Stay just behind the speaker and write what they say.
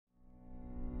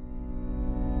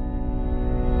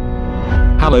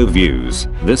Hello views,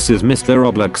 this is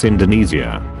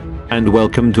MrRobloxIndonesia. And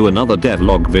welcome to another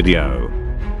devlog video.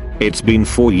 It's been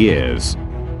 4 years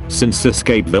since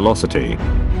Escape Velocity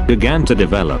began to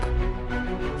develop.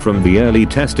 From the early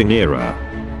testing era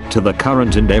to the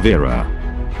current in-dev era,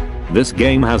 this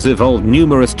game has evolved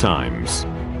numerous times.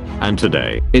 And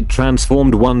today, it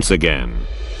transformed once again.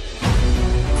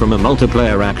 From a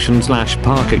multiplayer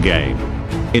action/parkour game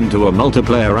into a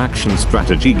multiplayer action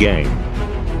strategy game.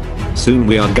 Soon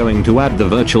we are going to add the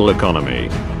virtual economy,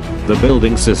 the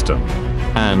building system,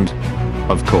 and,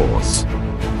 of course,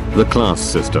 the class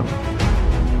system.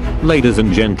 Ladies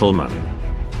and gentlemen,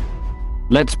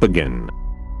 let's begin.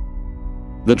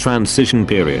 The transition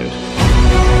period.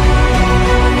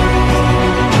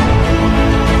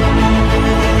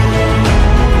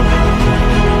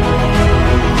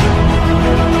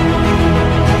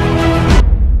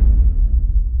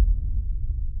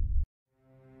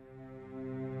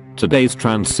 Today's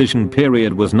transition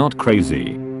period was not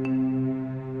crazy.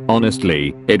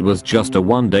 Honestly, it was just a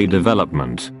one-day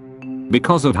development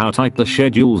because of how tight the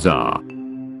schedules are.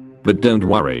 But don't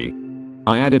worry,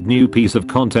 I added new piece of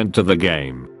content to the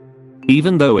game.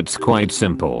 Even though it's quite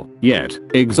simple, yet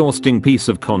exhausting piece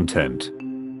of content.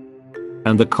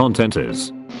 And the content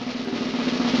is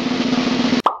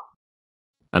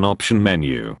an option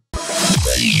menu.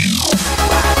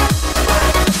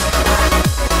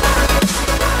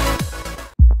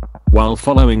 While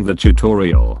following the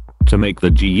tutorial to make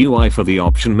the GUI for the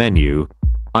option menu,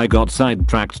 I got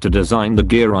sidetracked to design the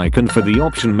gear icon for the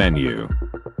option menu,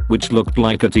 which looked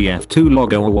like a TF2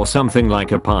 logo or something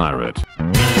like a pirate.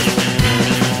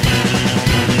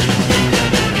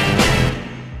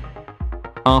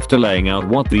 After laying out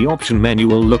what the option menu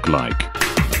will look like,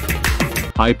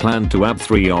 I plan to add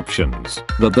 3 options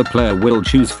that the player will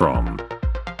choose from.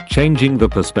 Changing the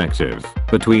perspective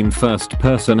between first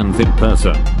person and third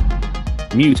person,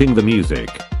 muting the music,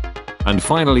 and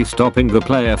finally stopping the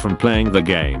player from playing the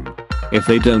game if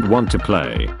they don't want to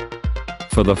play.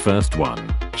 For the first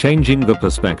one, changing the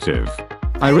perspective,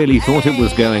 I really thought it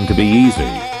was going to be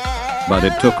easy, but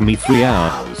it took me 3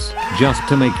 hours just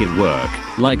to make it work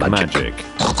like magic.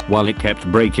 While it kept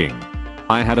breaking,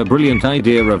 I had a brilliant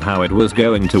idea of how it was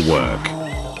going to work.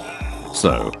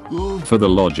 So, for the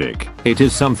logic, it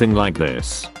is something like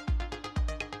this.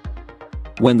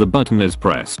 When the button is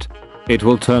pressed, it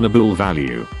will turn a bool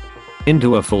value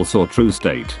into a false or true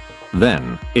state.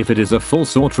 Then, if it is a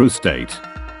false or true state,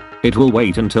 it will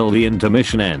wait until the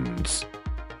intermission ends.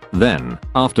 Then,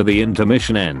 after the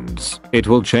intermission ends, it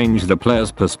will change the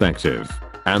player's perspective,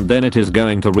 and then it is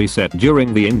going to reset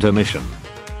during the intermission.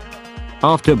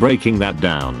 After breaking that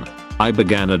down, I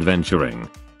began adventuring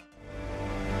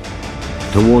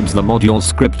towards the module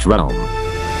script realm.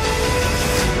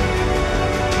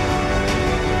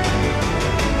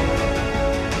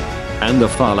 And the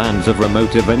far lands of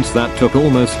remote events that took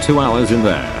almost 2 hours in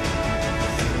there.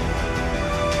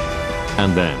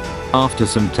 And then, after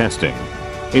some testing,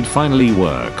 it finally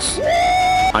works.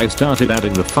 I started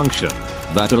adding the function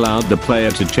that allowed the player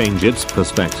to change its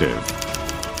perspective.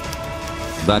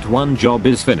 That one job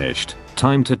is finished,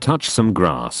 time to touch some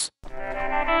grass.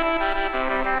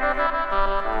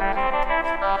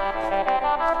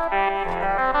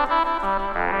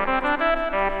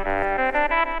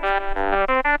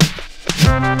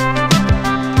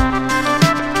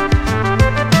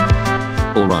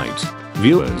 Alright,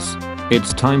 viewers,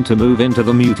 it's time to move into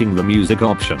the muting the music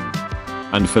option.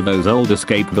 And for those old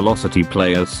Escape Velocity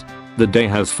players, the day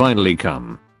has finally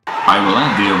come. I will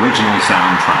add the original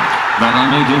soundtrack that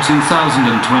I made in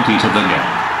 2020 to the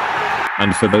game.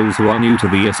 And for those who are new to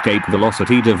the Escape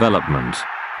Velocity development,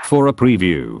 for a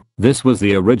preview, this was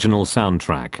the original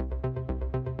soundtrack.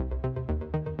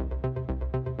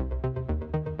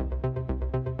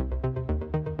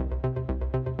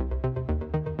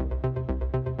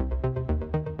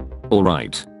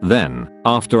 Alright, then,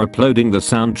 after uploading the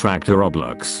soundtrack to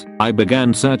Roblox, I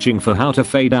began searching for how to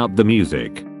fade out the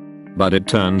music. But it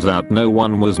turns out no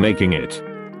one was making it.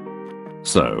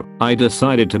 So, I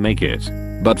decided to make it.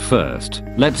 But first,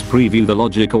 let's preview the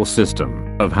logical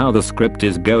system of how the script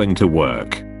is going to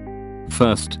work.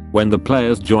 First, when the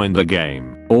players join the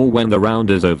game, or when the round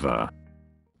is over,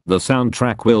 the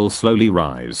soundtrack will slowly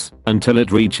rise until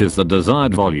it reaches the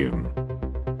desired volume.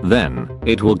 Then,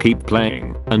 it will keep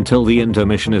playing until the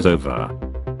intermission is over.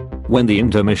 When the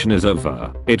intermission is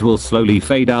over, it will slowly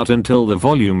fade out until the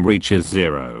volume reaches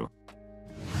 0.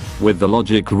 With the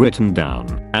logic written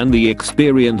down and the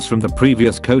experience from the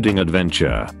previous coding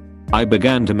adventure, I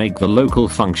began to make the local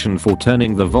function for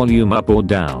turning the volume up or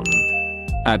down.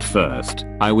 At first,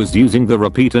 I was using the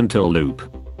repeat until loop.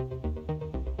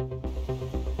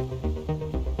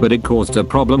 but it caused a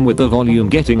problem with the volume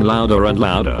getting louder and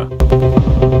louder.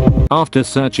 After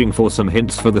searching for some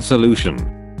hints for the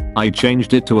solution, I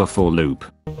changed it to a for loop.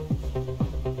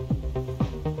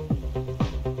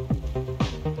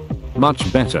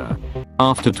 Much better.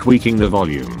 After tweaking the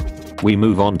volume, we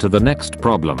move on to the next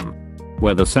problem,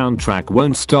 where the soundtrack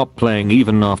won't stop playing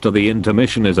even after the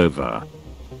intermission is over.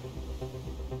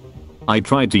 I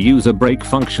tried to use a break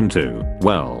function to,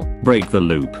 well, break the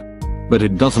loop, but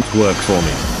it doesn't work for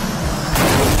me.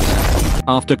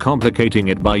 After complicating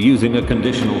it by using a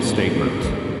conditional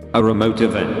statement, a remote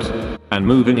event, and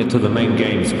moving it to the main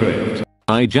game script,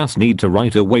 I just need to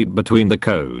write a wait between the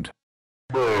code.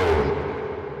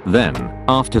 Then,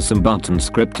 after some button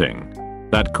scripting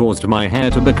that caused my hair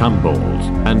to become bald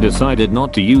and decided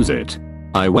not to use it,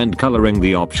 I went coloring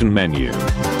the option menu.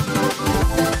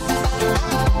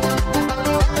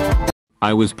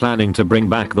 I was planning to bring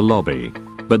back the lobby,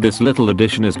 but this little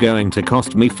addition is going to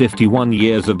cost me 51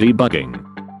 years of debugging.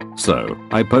 So,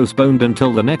 I postponed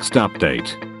until the next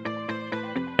update.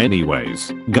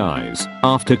 Anyways, guys,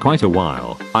 after quite a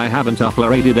while, I haven't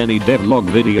uploaded any devlog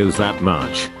videos that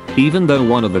much, even though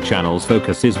one of the channel's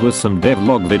focuses was some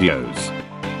devlog videos.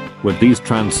 With these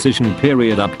transition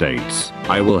period updates,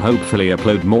 I will hopefully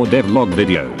upload more devlog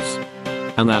videos.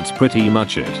 And that's pretty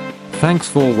much it. Thanks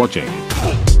for watching.